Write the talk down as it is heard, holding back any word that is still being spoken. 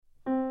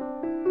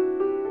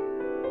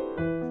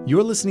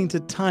You're listening to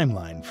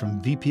Timeline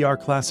from VPR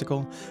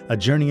Classical, a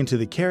journey into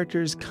the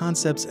characters,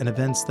 concepts, and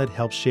events that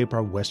help shape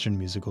our Western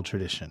musical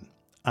tradition.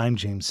 I'm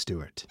James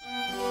Stewart.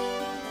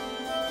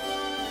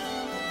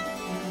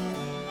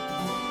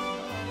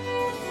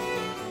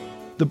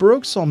 The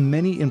Baroque saw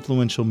many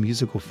influential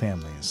musical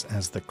families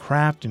as the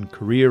craft and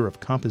career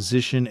of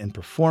composition and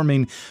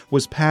performing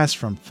was passed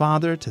from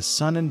father to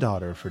son and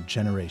daughter for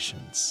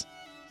generations.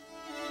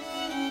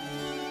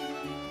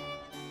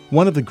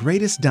 One of the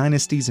greatest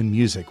dynasties in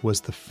music was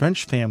the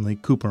French family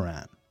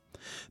Couperin.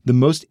 The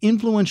most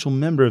influential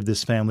member of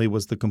this family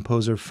was the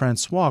composer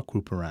François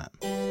Couperin.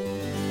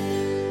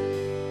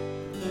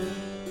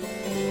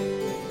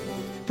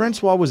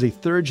 François was a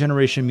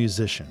third-generation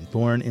musician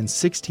born in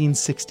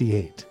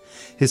 1668.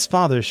 His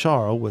father,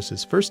 Charles, was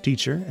his first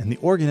teacher and the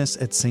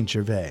organist at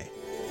Saint-Gervais.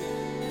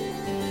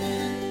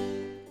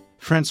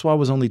 François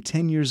was only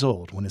 10 years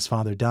old when his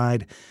father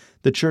died.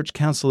 The church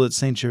council at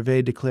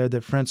Saint-Gervais declared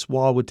that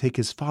François would take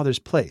his father's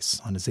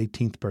place on his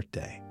 18th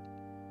birthday.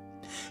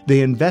 They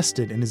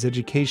invested in his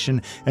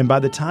education, and by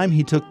the time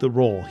he took the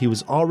role, he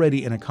was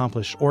already an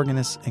accomplished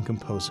organist and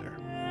composer.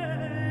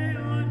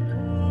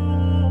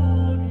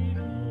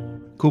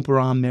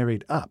 Couperin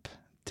married up,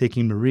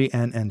 taking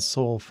Marie-Anne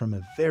Ansol from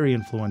a very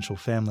influential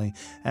family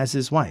as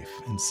his wife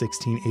in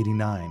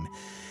 1689.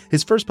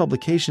 His first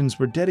publications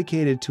were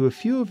dedicated to a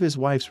few of his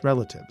wife's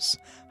relatives,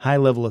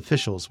 high-level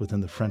officials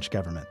within the French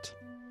government.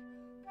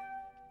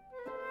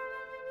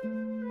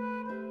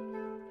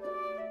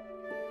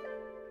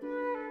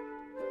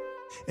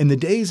 In the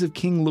days of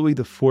King Louis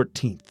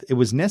XIV, it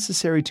was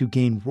necessary to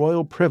gain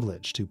royal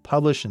privilege to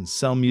publish and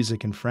sell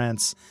music in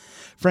France.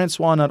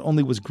 François not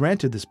only was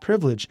granted this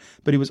privilege,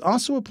 but he was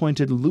also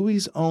appointed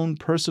Louis's own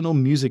personal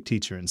music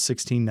teacher in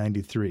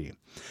 1693.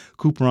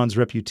 Couperin's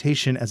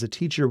reputation as a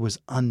teacher was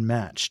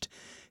unmatched.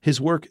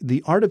 His work,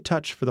 The Art of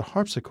Touch for the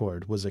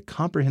Harpsichord, was a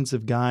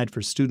comprehensive guide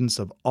for students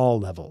of all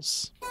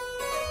levels.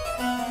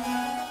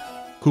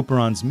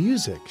 Couperin's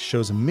music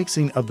shows a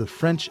mixing of the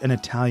French and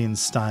Italian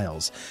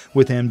styles,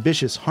 with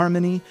ambitious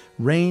harmony,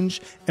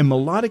 range, and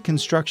melodic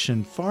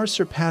construction far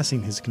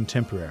surpassing his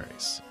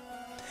contemporaries.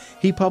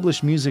 He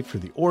published music for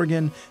the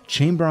organ,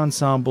 chamber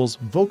ensembles,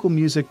 vocal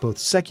music both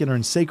secular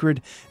and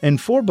sacred,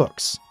 and 4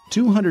 books,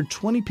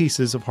 220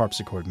 pieces of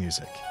harpsichord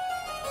music.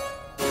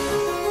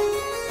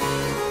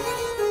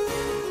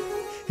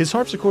 His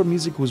harpsichord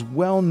music was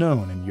well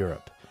known in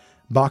Europe.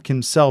 Bach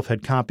himself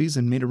had copies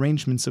and made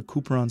arrangements of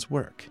Couperin's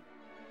work.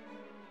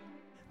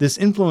 This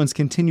influence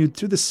continued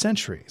through the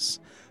centuries.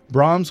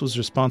 Brahms was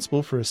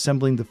responsible for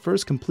assembling the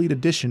first complete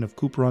edition of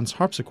Couperin's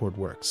harpsichord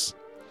works.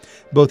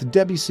 Both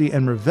Debussy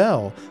and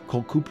Ravel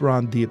called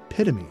Couperin the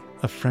epitome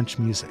of French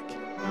music.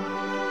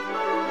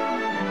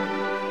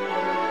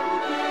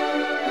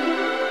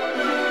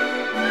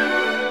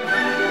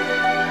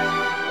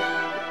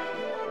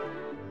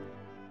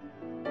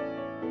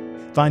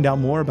 Find out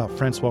more about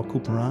François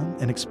Couperin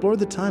and explore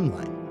the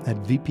timeline at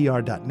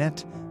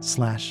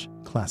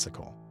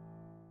vpr.net/classical.